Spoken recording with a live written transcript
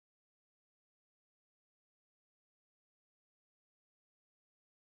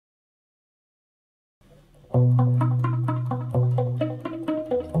When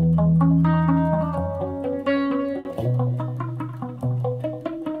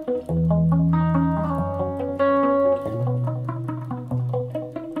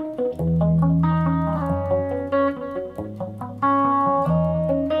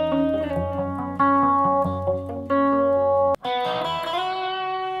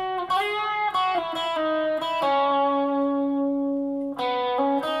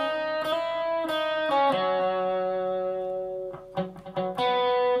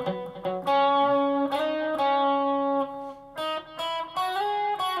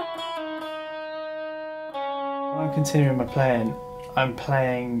I'm continuing my playing, I'm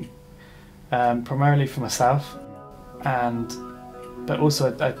playing primarily for myself, but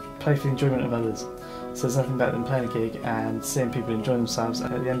also I play for the enjoyment of others. So there's nothing better than playing a gig and seeing people enjoy themselves,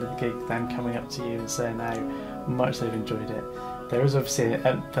 and at the end of the gig them coming up to you and saying how much they've enjoyed it. There is obviously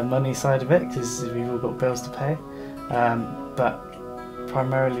the money side of it, because we've all got bills to pay, but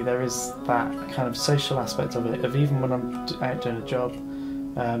primarily there is that kind of social aspect of it, of even when I'm out doing a job,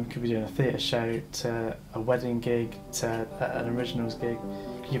 could be doing a theatre show, to a wedding gig, to an originals gig,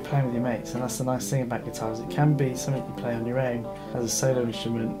 you're playing with your mates. And that's the nice thing about guitars, it can be something you play on your own as a solo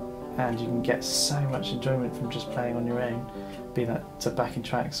instrument, and you can get so much enjoyment from just playing on your own, be that to backing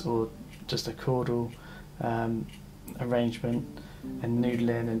tracks or just a chordal arrangement and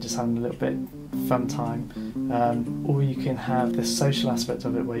noodling and just having a little bit fun time, or you can have this social aspect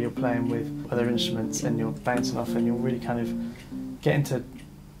of it where you're playing with other instruments and you're bouncing off and you're really kind of getting to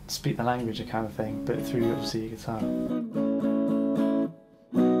speak the language kind of thing, but through obviously your guitar.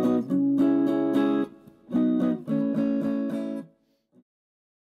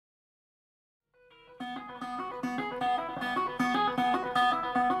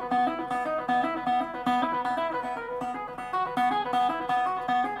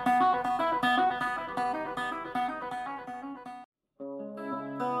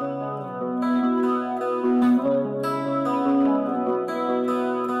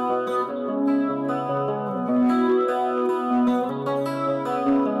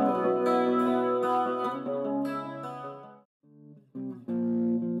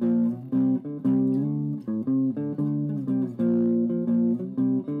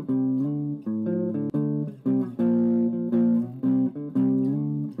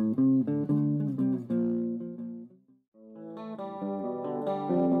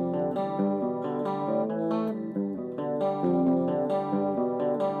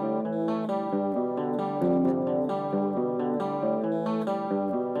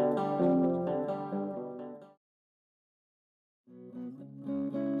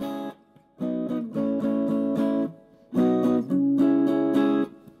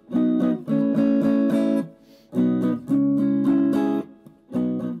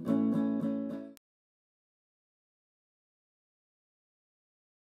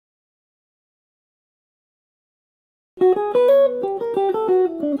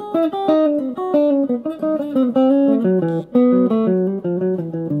 Thank you.